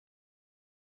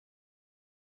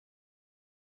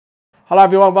Hello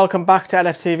everyone, welcome back to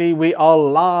LFTV. We are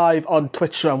live on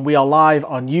Twitch and we are live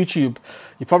on YouTube.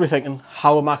 You're probably thinking,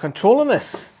 how am I controlling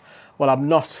this? Well, I'm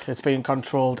not. It's being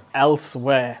controlled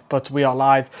elsewhere, but we are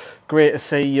live. Great to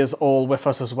see you all with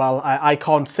us as well. I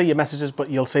can't see your messages, but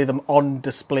you'll see them on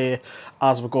display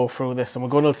as we go through this. And we're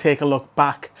going to take a look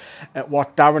back at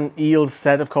what Darren Eales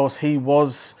said. Of course, he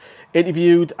was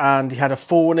interviewed and he had a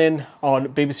phone in on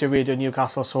BBC Radio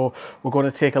Newcastle, so we're going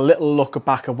to take a little look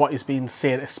back at what he's been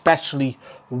saying, especially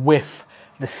with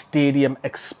the stadium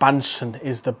expansion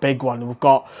is the big one. We've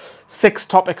got 6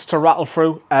 topics to rattle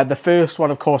through. The first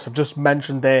one, of course, I've just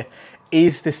mentioned there,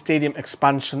 is the stadium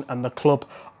expansion, and the club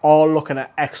are looking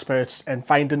at experts and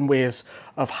finding ways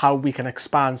of how we can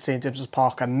expand St James's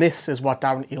Park, and this is what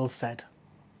Darren Eales said.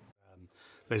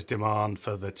 There's demand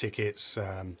for the tickets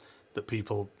that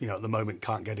people, at the moment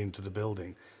can't get into the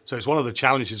building. So it's one of the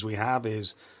challenges we have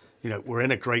is, we're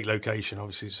in a great location,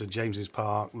 obviously St James's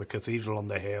Park, the cathedral on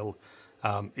the hill.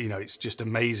 It's just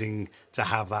amazing to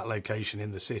have that location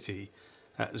in the city.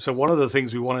 So one of the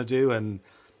things we want to do, and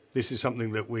this is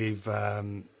something that we've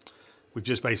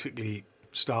just basically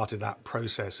started that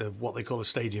process of what they call a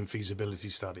stadium feasibility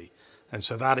study. And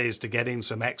so that is to get in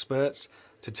some experts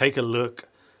to take a look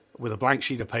with a blank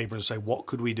sheet of paper and say, what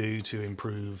could we do to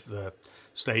improve the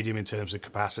stadium in terms of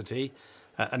capacity?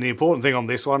 And the important thing on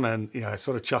this one, and I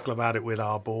sort of chuckle about it with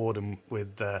our board and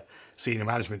with the senior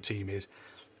management team, is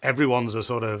everyone's a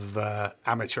sort of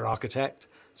amateur architect.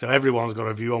 So everyone's got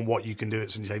a view on what you can do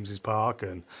at St James's Park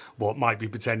and what might be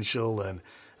potential. And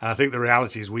I think the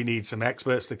reality is we need some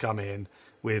experts to come in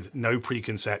with no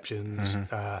preconceptions,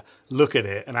 look at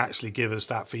it and actually give us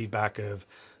that feedback of,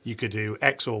 you could do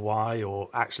X or Y, or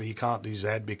actually you can't do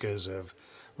Z because of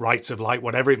rights of light,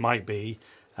 whatever it might be.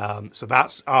 So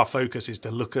that's our focus, is to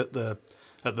look at the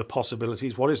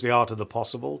possibilities. What is the art of the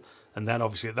possible? And then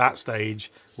obviously at that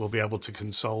stage, we'll be able to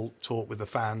consult, talk with the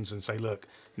fans and say, look,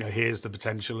 here's the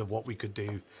potential of what we could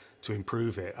do to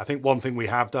improve it. I think one thing we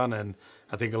have done, and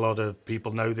I think a lot of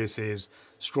people know this, is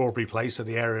Strawberry Place, so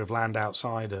the area of land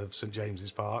outside of St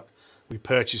James's Park. We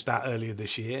purchased that earlier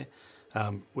this year.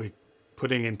 We're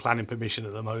putting in planning permission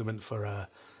at the moment for a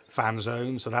fan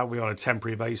zone, so that will be on a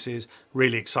temporary basis.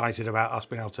 Really excited about us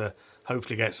being able to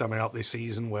hopefully get something up this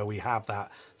season where we have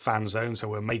that fan zone, so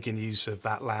we're making use of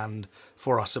that land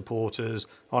for our supporters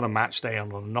on a match day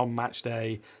and on a non-match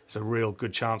day. It's a real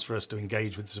good chance for us to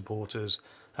engage with the supporters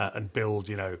and build,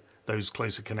 those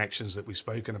closer connections that we've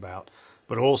spoken about.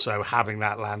 But also having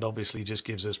that land obviously just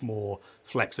gives us more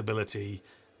flexibility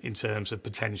in terms of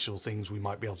potential things we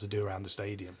might be able to do around the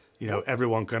stadium.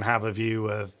 Everyone can have a view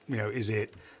of, is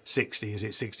it 60, is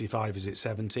it 65, is it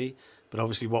 70? But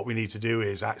obviously what we need to do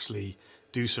is actually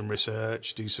do some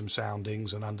research, do some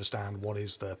soundings and understand what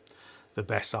is the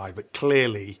best side. But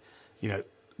clearly,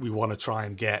 we want to try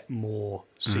and get more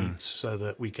seats so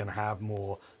that we can have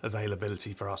more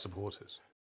availability for our supporters.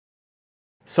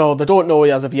 So they don't know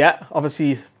as of yet.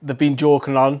 Obviously, they've been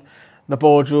joking on the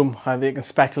boardroom, and they can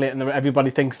speculate, and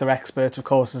everybody thinks they're experts, of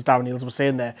course, as Darren Eales was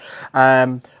saying there.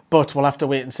 But we'll have to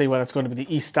wait and see whether it's going to be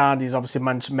the East Stand. He's obviously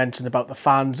mentioned about the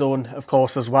fan zone, of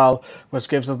course, as well, which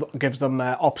gives them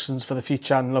options for the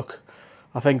future. And look,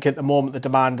 I think at the moment the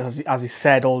demand, as he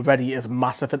said already, is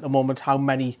massive at the moment. How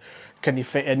many can you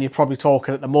fit in? You're probably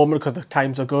talking at the moment, because the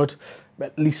times are good,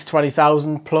 at least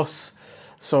 20,000 plus.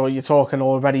 So you're talking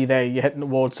already there, you're hitting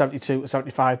towards 72 to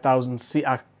 75,000 seat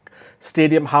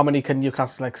stadium. How many can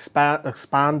Newcastle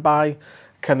expand by?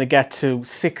 Can they get to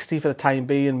 60 for the time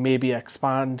being, maybe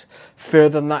expand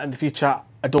further than that in the future?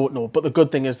 I don't know. But the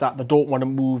good thing is that they don't want to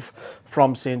move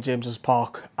from St James's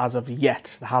Park as of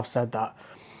yet. They have said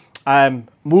that.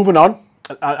 Moving on,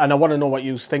 and I want to know what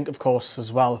you think, of course,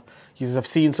 as well. I've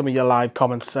seen some of your live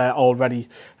comments already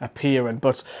appearing,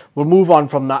 but we'll move on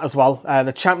from that as well.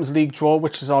 The Champions League draw,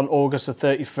 which is on August the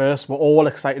 31st, we're all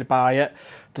excited by it,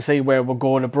 to see where we're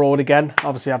going abroad again.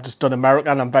 Obviously, I've just done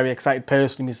America, and I'm very excited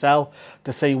personally myself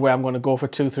to see where I'm going to go for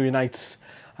 2-3 nights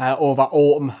over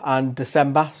autumn and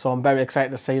December. So I'm very excited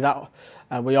to see that.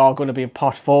 We are going to be in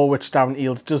pot 4, which Darren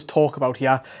Eales does talk about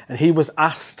here, and he was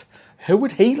asked who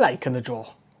would he like in the draw.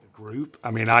 Group. I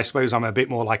mean, I suppose I'm a bit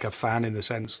more like a fan in the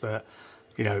sense that,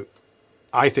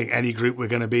 I think any group we're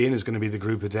going to be in is going to be the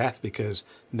group of death, because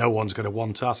no one's going to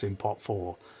want us in pot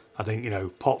 4. I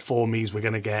think, pot 4 means we're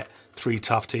going to get 3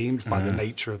 tough teams by the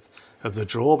nature of the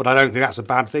draw. But I don't think that's a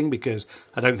bad thing, because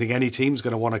I don't think any team's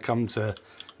going to want to come to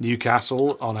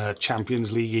Newcastle on a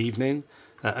Champions League evening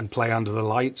and play under the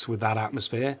lights with that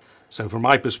atmosphere. So from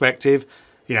my perspective,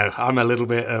 I'm a little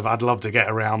bit of, I'd love to get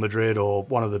around Madrid or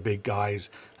one of the big guys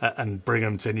and bring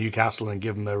them to Newcastle and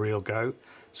give them a real go.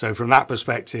 So from that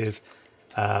perspective,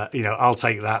 I'll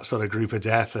take that sort of group of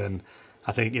death. And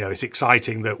I think, it's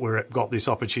exciting that we've got this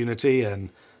opportunity, and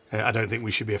I don't think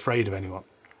we should be afraid of anyone.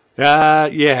 Yeah,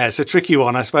 it's a tricky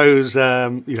one. I suppose,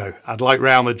 I'd like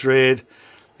Real Madrid.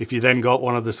 If you then got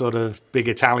one of the sort of big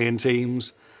Italian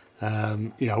teams,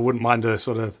 I wouldn't mind a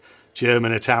sort of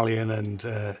German, Italian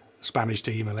and Spanish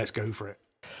team, and let's go for it.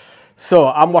 So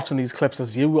I'm watching these clips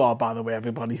as you are, by the way,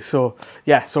 everybody. So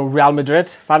yeah, so Real Madrid,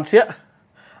 fancy it?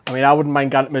 I mean, I wouldn't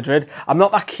mind going to Madrid. I'm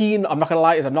not that keen, I'm not going to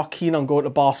lie, I'm not keen on going to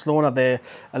Barcelona, the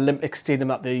Olympic Stadium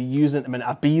that they're using at the minute.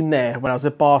 I've been there when I was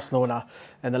at Barcelona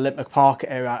in the Olympic Park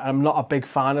area. I'm not a big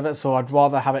fan of it, so I'd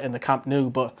rather have it in the Camp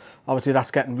Nou, but obviously that's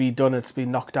getting redone. It's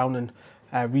been knocked down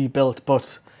and rebuilt.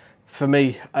 But for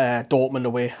me, Dortmund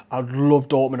away. I'd love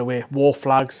Dortmund away. War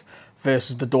flags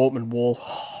versus the Dortmund wall.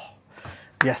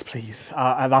 Yes, please.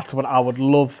 That's what I would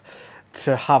love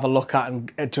to have a look at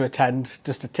and to attend,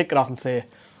 just to tick it off and say,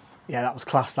 yeah, that was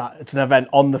class. That it's an event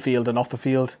on the field and off the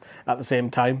field at the same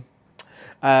time.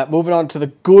 Moving on to the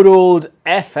good old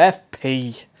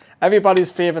FFP, everybody's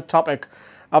favourite topic.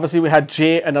 Obviously, we had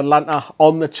Jay in Atlanta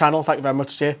on the channel. Thank you very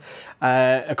much, Jay.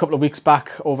 A couple of weeks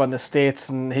back over in the States,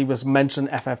 and he was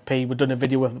mentioning FFP. We've done a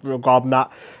video regarding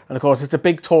that, and of course, it's a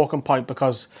big talking point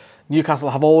because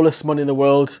Newcastle have all this money in the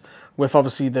world with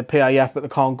obviously the PIF, but they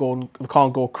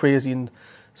can't go crazy and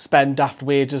spend daft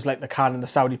wages like they can in the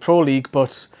Saudi Pro League.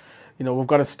 But we've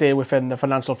got to stay within the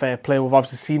financial fair play. We've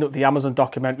obviously seen it with the Amazon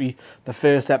documentary, the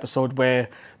first episode, where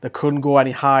they couldn't go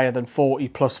any higher than 40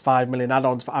 plus 5 million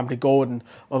add-ons for Andy Gordon,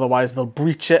 otherwise they'll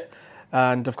breach it.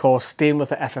 And of course, staying with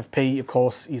the FFP, of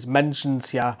course, he's mentioned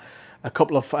here a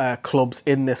couple of clubs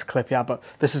in this clip here, but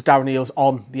this is Darren Eales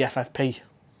on the FFP.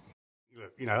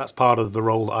 That's part of the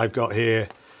role that I've got here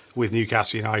with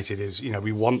Newcastle United is,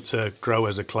 we want to grow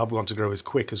as a club. We want to grow as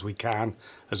quick as we can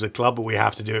as a club, but we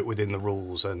have to do it within the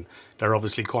rules. And they're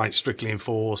obviously quite strictly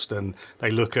enforced, and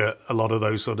they look at a lot of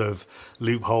those sort of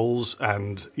loopholes.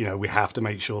 And, we have to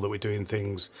make sure that we're doing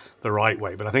things the right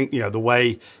way. But I think, the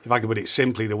way, if I can put it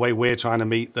simply, the way we're trying to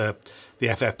meet the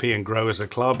FFP and grow as a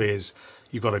club is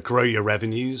you've got to grow your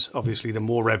revenues. Obviously, the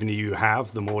more revenue you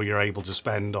have, the more you're able to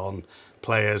spend on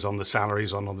players, on the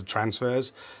salaries, on the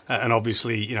transfers. And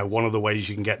obviously, one of the ways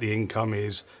you can get the income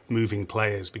is moving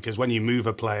players, because when you move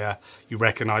a player, you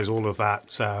recognise all of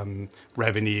that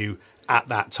revenue at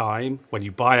that time. When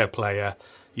you buy a player,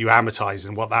 you amortise,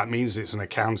 and what that means, it's an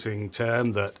accounting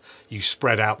term that you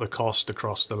spread out the cost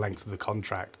across the length of the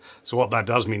contract. So what that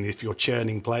does mean, if you're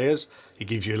churning players, it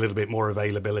gives you a little bit more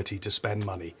availability to spend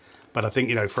money. But I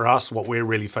think, for us, what we're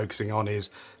really focusing on is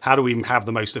how do we have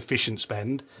the most efficient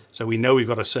spend? So we know we've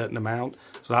got a certain amount.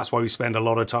 So that's why we spend a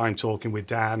lot of time talking with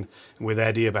Dan and with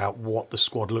Eddie about what the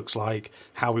squad looks like,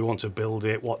 how we want to build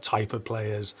it, what type of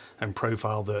players and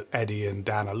profile that Eddie and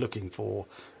Dan are looking for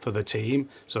the team.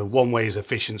 So one way is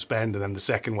efficient spend, and then the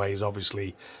second way is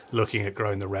obviously looking at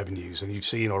growing the revenues. And you've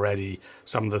seen already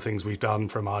some of the things we've done,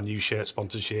 from our new shirt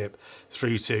sponsorship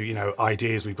through to,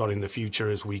 ideas we've got in the future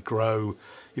as we grow,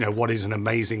 what is an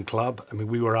amazing club. I mean,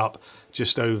 we were up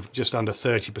just under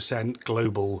 30%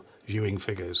 global viewing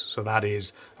figures. So that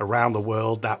is around the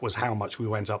world. That was how much we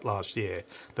went up last year.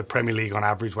 The Premier League on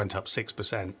average went up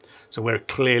 6%. So we're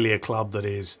clearly a club that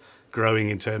is growing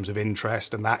in terms of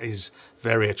interest, and that is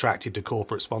very attractive to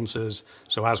corporate sponsors.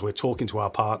 So as we're talking to our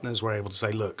partners, we're able to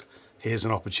say, look, here's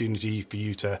an opportunity for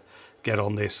you to get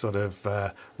on this sort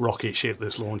of rocket ship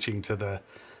that's launching to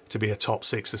be a top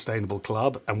 6 sustainable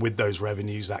club, and with those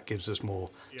revenues that gives us more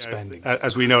spending.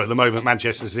 As we know at the moment,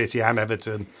 Manchester City and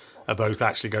Everton are both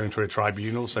actually going through a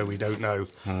tribunal, so we don't know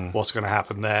what's going to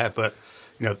happen there. But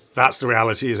that's the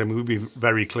reality. We'd be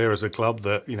very clear as a club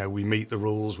that we meet the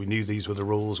rules. We knew these were the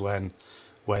rules when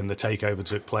the takeover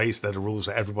took place. They're the rules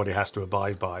that everybody has to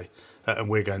abide by, and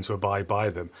we're going to abide by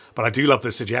them. But I do love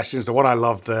the suggestions. The one I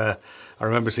loved, I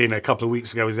remember seeing a couple of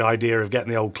weeks ago, was the idea of getting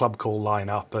the old club call line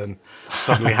up and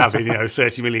suddenly having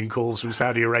 30 million calls from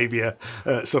Saudi Arabia,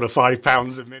 sort of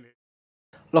 £5 a minute.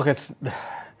 Look, it's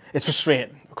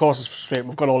frustrating. Of course, it's frustrating.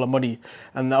 We've got all the money,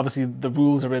 and obviously the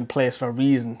rules are in place for a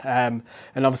reason. And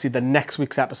obviously, the next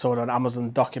week's episode on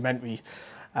Amazon documentary,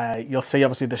 you'll see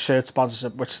obviously the shirt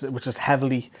sponsorship, which is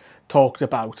heavily talked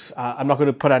about. I'm not going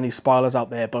to put any spoilers out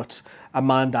there, but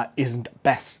Amanda isn't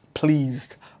best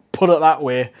pleased, put it that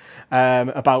way,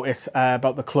 about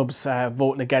the clubs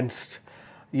voting against,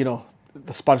 the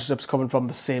sponsorships coming from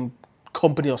the same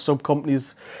company or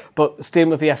sub-companies. But staying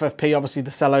with the FFP, obviously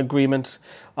the seller agreement,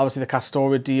 obviously the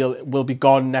Castoria deal will be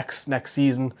gone next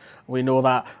season. We know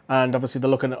that, and obviously they're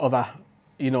looking at other,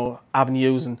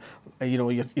 avenues, and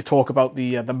you talk about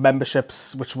the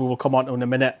memberships, which we will come on to in a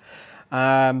minute.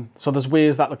 So there's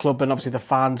ways that the club and obviously the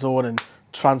fan zone and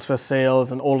transfer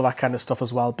sales and all of that kind of stuff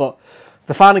as well. But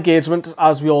the fan engagement,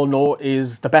 as we all know,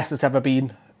 is the best it's ever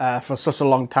been for such a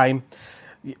long time.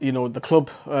 You know, the club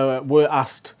were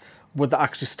asked would they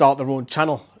actually start their own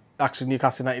channel, actually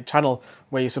Newcastle United channel,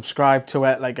 where you subscribe to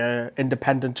it like a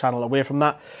independent channel away from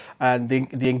that. And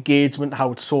the engagement,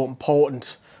 how it's so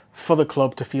important for the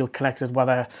club to feel connected,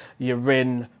 whether you're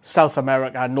in South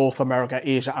America, North America,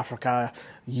 Asia, Africa,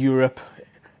 Europe,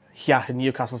 here in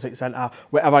Newcastle City Centre,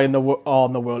 wherever in the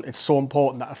world, it's so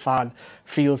important that a fan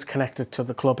feels connected to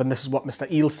the club. And this is what Mr.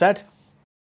 Eales said.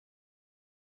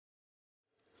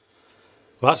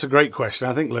 Well, that's a great question.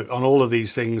 I think, look, on all of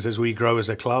these things, as we grow as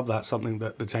a club, that's something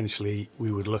that potentially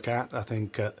we would look at. I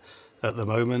think at the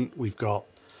moment we've got,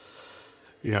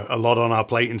 you know, a lot on our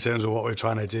plate in terms of what we're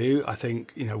trying to do. I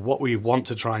think, you know, what we want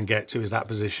to try and get to is that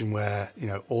position where, you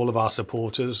know, all of our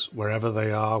supporters, wherever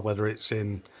they are, whether it's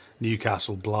in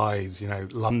Newcastle, Blythe, you know,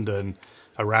 London,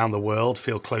 around the world,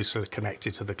 feel closer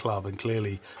connected to the club. And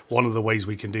clearly one of the ways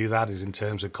we can do that is in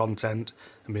terms of content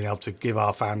and being able to give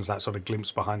our fans that sort of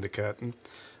glimpse behind the curtain.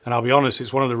 And I'll be honest,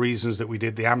 it's one of the reasons that we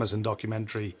did the Amazon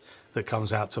documentary that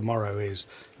comes out tomorrow is,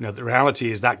 you know, the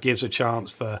reality is that gives a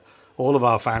chance for all of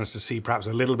our fans to see perhaps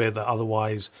a little bit that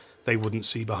otherwise they wouldn't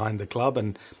see behind the club,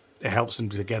 and it helps them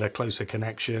to get a closer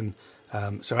connection.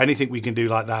 So anything we can do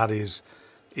like that is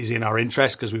in our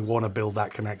interest, because we want to build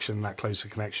that connection, that closer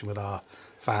connection with our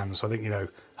fans. So I think, you know,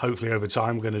 hopefully over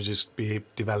time we're going to just be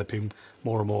developing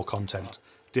more and more content.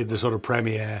 Did the sort of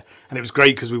premiere, and it was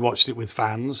great because we watched it with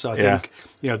fans. So I think,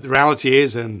 you know, the reality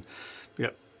is, and you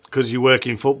know, because you work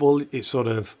in football, it's sort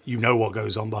of, you know what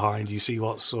goes on behind. You see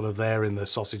what's sort of there in the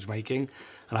sausage making.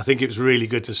 And I think it was really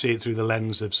good to see it through the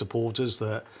lens of supporters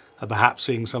that are perhaps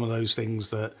seeing some of those things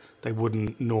that they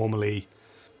wouldn't normally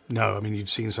know. I mean, you've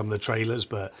seen some of the trailers,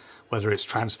 but whether it's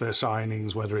transfer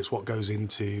signings, whether it's what goes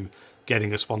into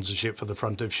getting a sponsorship for the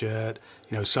front of shirt,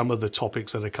 you know, some of the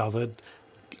topics that are covered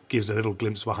gives a little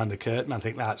glimpse behind the curtain. I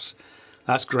think that's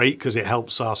great because it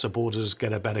helps our supporters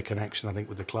get a better connection, I think,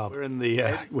 with the club. We're in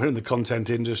the content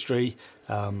industry.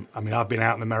 I mean, I've been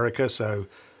out in America, so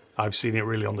I've seen it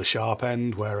really on the sharp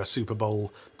end, where a Super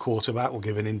Bowl quarterback will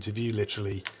give an interview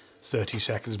literally 30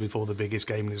 seconds before the biggest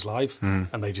game in his life,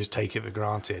 and they just take it for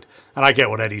granted. And I get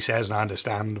what Eddie says, and I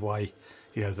understand why,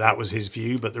 you know, that was his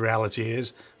view, but the reality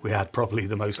is we had probably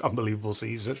the most unbelievable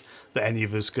season that any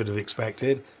of us could have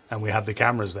expected, and we had the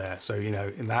cameras there. So, you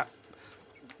know, in that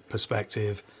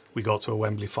perspective, we got to a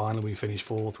Wembley final, we finished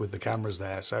fourth with the cameras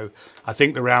there. So I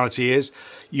think the reality is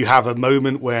you have a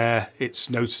moment where it's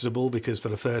noticeable, because for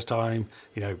the first time,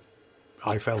 you know,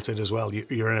 I felt it as well.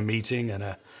 You're in a meeting and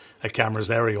a camera's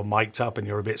there, or you're mic'd up and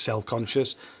you're a bit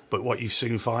self-conscious. But what you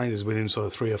soon find is within sort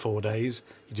of 3 or 4 days,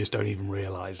 you just don't even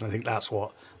realise. And I think that's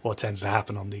what tends to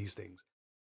happen on these things.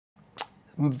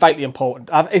 Vitally important.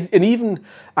 And even,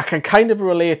 I can kind of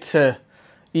relate to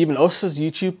even us as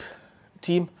YouTube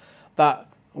team, that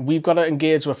we've got to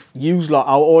engage with our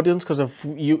audience, because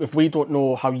if we don't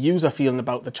know how yous are feeling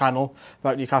about the channel,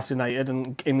 about Newcastle United,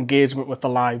 and engagement with the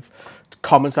live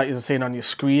comments that you're seeing on your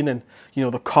screen, and you know,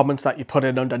 the comments that you put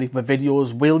in underneath the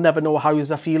videos, we'll never know how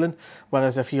yous are feeling, whether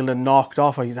they're feeling knocked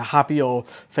off or yous are happy, or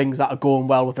things that are going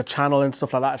well with the channel and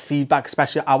stuff like that. Feedback,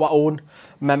 especially our own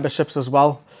memberships as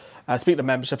well. Speaking of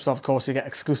memberships, of course, you get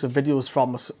exclusive videos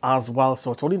from us as well,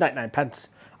 so it's only 99 pence.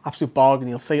 Absolute bargain.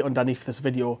 You'll see it underneath this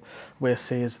video where it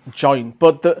says join.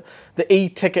 But the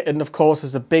e-ticketing, of course,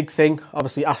 is a big thing.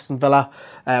 Obviously, Aston Villa,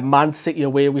 Man City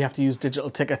away, we have to use digital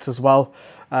tickets as well,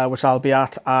 which I'll be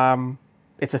at.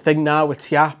 It's a thing now. It's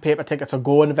here. Paper tickets are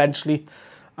going eventually,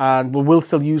 and we will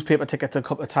still use paper tickets a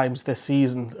couple of times this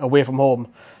season away from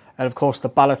home. And of course, the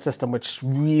ballot system, which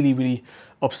really, really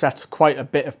upsets quite a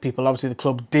bit of people. Obviously, the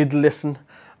club did listen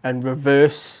and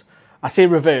reverse. I say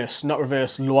reverse, not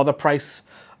reverse, lower the price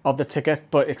of the ticket,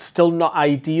 but it's still not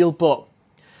ideal. But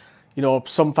you know,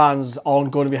 some fans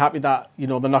aren't going to be happy that, you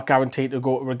know, they're not guaranteed to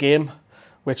go to a game,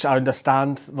 which I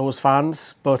understand those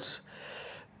fans. But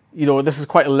you know, this is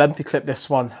quite a lengthy clip, this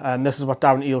one, and this is what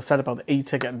Darren Eales said about the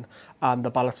e-ticketing and the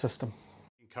ballot system.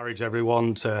 Encourage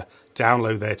everyone to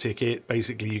download their ticket.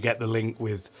 Basically, you get the link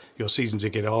with your season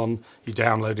ticket on, you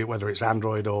download it, whether it's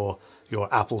Android or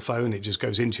your Apple phone, it just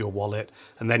goes into your wallet,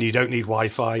 and then you don't need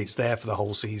Wi-Fi. It's there for the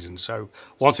whole season. So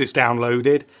once it's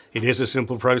downloaded, it is a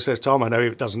simple process, Tom. I know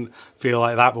it doesn't feel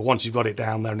like that, but once you've got it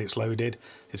down there and it's loaded,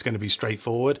 it's going to be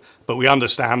straightforward. But we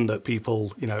understand that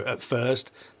people, you know, at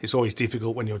first, it's always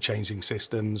difficult when you're changing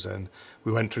systems. And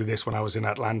we went through this when I was in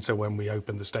Atlanta when we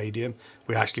opened the stadium.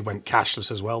 We actually went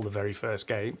cashless as well the very first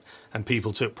game. and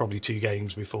people took probably 2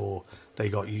 games before they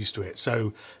got used to it.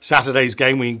 So Saturday's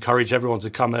game, we encourage everyone to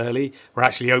come early. We're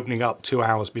actually opening up 2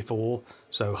 hours before,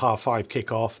 so 5:30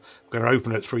 kickoff. We're going to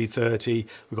open at 3:30.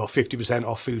 We've got 50%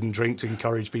 off food and drink to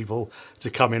encourage people to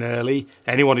come in early.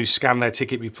 Anyone who scanned their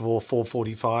ticket before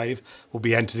 4:45 will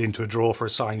be entered into a draw for a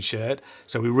signed shirt.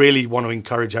 So we really want to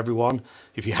encourage everyone,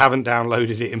 if you haven't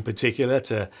downloaded it in particular,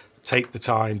 to take the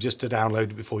time just to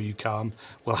download it before you come.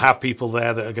 We'll have people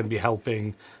there that are going to be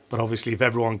helping, but obviously if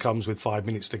everyone comes with 5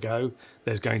 minutes to go,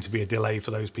 there's going to be a delay for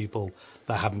those people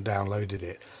that haven't downloaded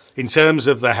it. In terms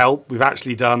of the help, we've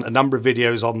actually done a number of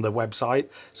videos on the website.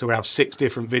 So we have 6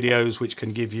 different videos which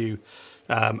can give you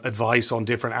advice on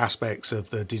different aspects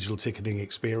of the digital ticketing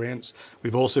experience.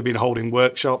 We've also been holding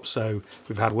workshops. So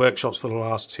we've had workshops for the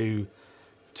last two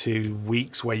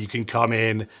weeks where you can come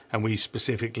in and we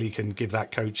specifically can give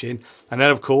that coaching. And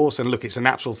then of course, and look, it's a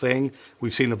natural thing,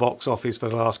 we've seen the box office for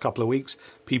the last couple of weeks,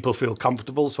 people feel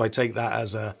comfortable, so I take that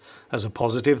as a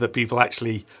positive, that people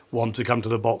actually want to come to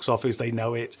the box office, they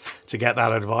know it, to get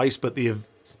that advice. But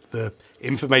the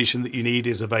information that you need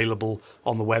is available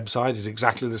on the website, is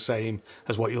exactly the same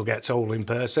as what you'll get told in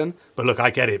person. But look, I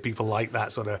get it, people like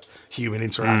that sort of human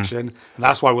interaction, and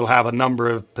that's why we'll have a number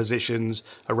of positions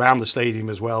around the stadium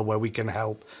as well where we can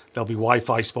help. There'll be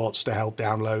Wi-Fi spots to help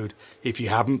download if you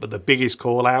haven't, but the biggest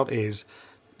call out is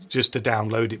just to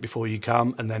download it before you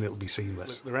come, and then it'll be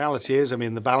seamless. The reality is, I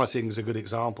mean, the balloting is a good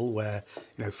example where,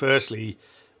 you know, firstly,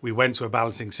 we went to a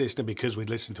balloting system because we'd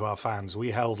listened to our fans.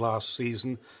 We held last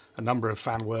season a number of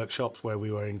fan workshops where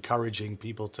we were encouraging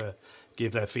people to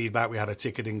give their feedback. We had a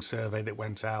ticketing survey that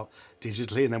went out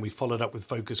digitally, and then we followed up with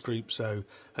focus groups. So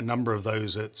a number of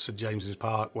those at St James's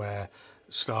Park where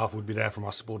staff would be there from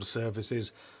our supporter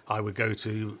services. I would go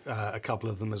to a couple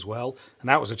of them as well. And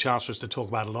that was a chance for us to talk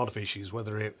about a lot of issues,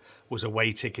 whether it was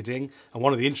away ticketing. And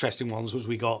one of the interesting ones was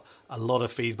we got a lot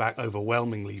of feedback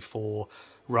overwhelmingly for,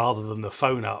 rather than the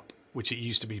phone up, which it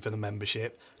used to be for the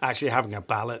membership, actually having a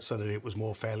ballot so that it was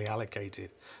more fairly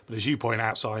allocated. But as you point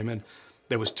out, Simon,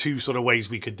 there was 2 sort of ways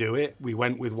we could do it. We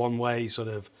went with one way, sort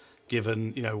of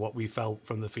given, you know, what we felt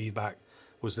from the feedback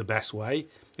was the best way.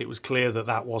 It was clear that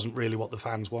that wasn't really what the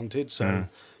fans wanted. So,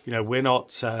 you know, we're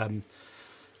not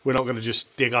going to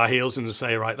just dig our heels in and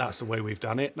say, right, that's the way we've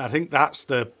done it. And I think that's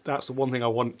the one thing I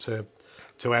want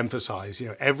to emphasize. You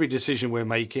know, every decision we're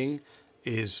making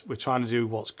is we're trying to do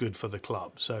what's good for the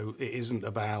club. So it isn't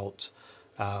about,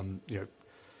 you know,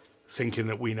 thinking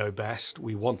that we know best.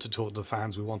 We want to talk to the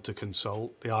fans. We want to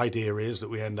consult. The idea is that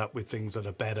we end up with things that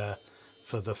are better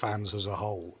for the fans as a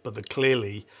whole. But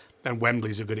clearly, and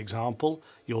Wembley's a good example,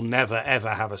 you'll never, ever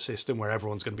have a system where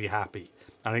everyone's going to be happy.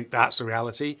 I think that's the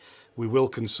reality. We will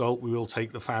consult. We will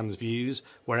take the fans' views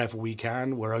wherever we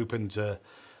can. We're open to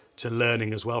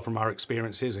learning as well from our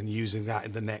experiences and using that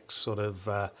in the next sort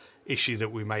of issue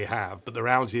that we may have. But the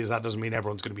reality is that doesn't mean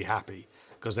everyone's going to be happy,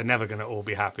 because they're never going to all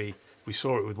be happy. We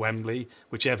saw it with Wembley.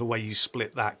 Whichever way you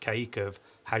split that cake of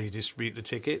how you distribute the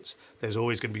tickets, there's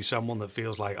always going to be someone that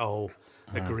feels like, oh,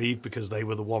 aggrieved because they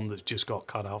were the one that just got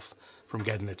cut off from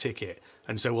getting a ticket.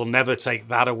 And so we'll never take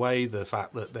that away, the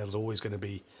fact that there's always going to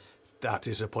be that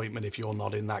disappointment if you're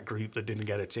not in that group that didn't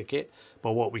get a ticket.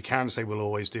 But what we can say we'll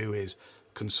always do is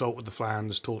consult with the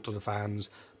fans, talk to the fans,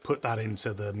 put that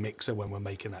into the mixer when we're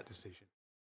making that decision.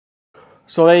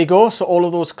 So there you go. So all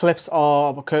of those clips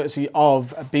are courtesy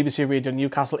of BBC Radio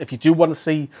Newcastle. If you do want to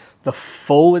see the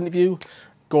full interview,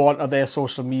 go on to their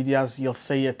social medias. You'll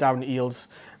see it, Darren Eales,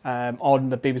 on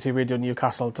the BBC Radio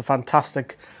Newcastle. It's a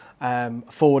fantastic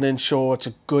phone-in show. It's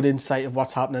a good insight of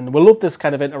what's happening. We love this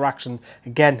kind of interaction.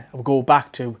 Again, we'll go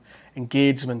back to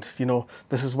engagement. You know,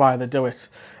 this is why they do it.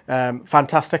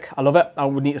 Fantastic. I love it. I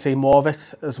would need to see more of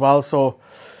it as well. So,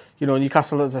 you know,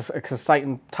 Newcastle is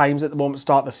exciting times at the moment.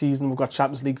 Start the season. We've got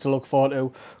Champions League to look forward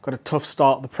to. Got a tough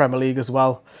start of the Premier League as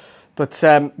well. But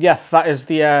yeah, that is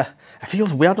the. It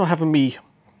feels weird not having me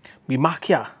Mac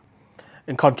here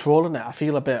and controlling it. I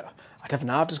feel a bit. I don't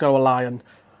know. I've just got to rely on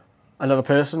another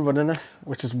person running this,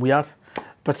 which is weird.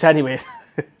 But anyway,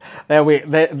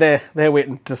 they're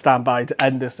waiting to stand by to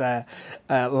end this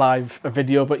live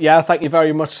video. But yeah, thank you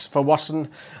very much for watching.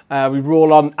 We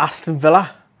roll on Aston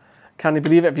Villa. Can you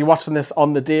believe it? If you're watching this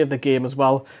on the day of the game as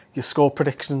well, your score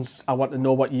predictions, I want to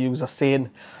know what you are saying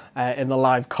in the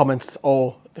live comments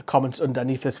or the comments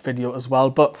underneath this video as well.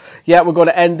 But yeah, we're going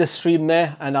to end this stream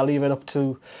there, and I'll leave it up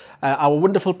to our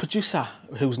wonderful producer,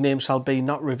 whose name shall be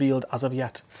not revealed as of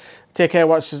yet. Take care,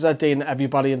 watch us, Dean,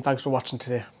 everybody, and thanks for watching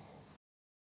today.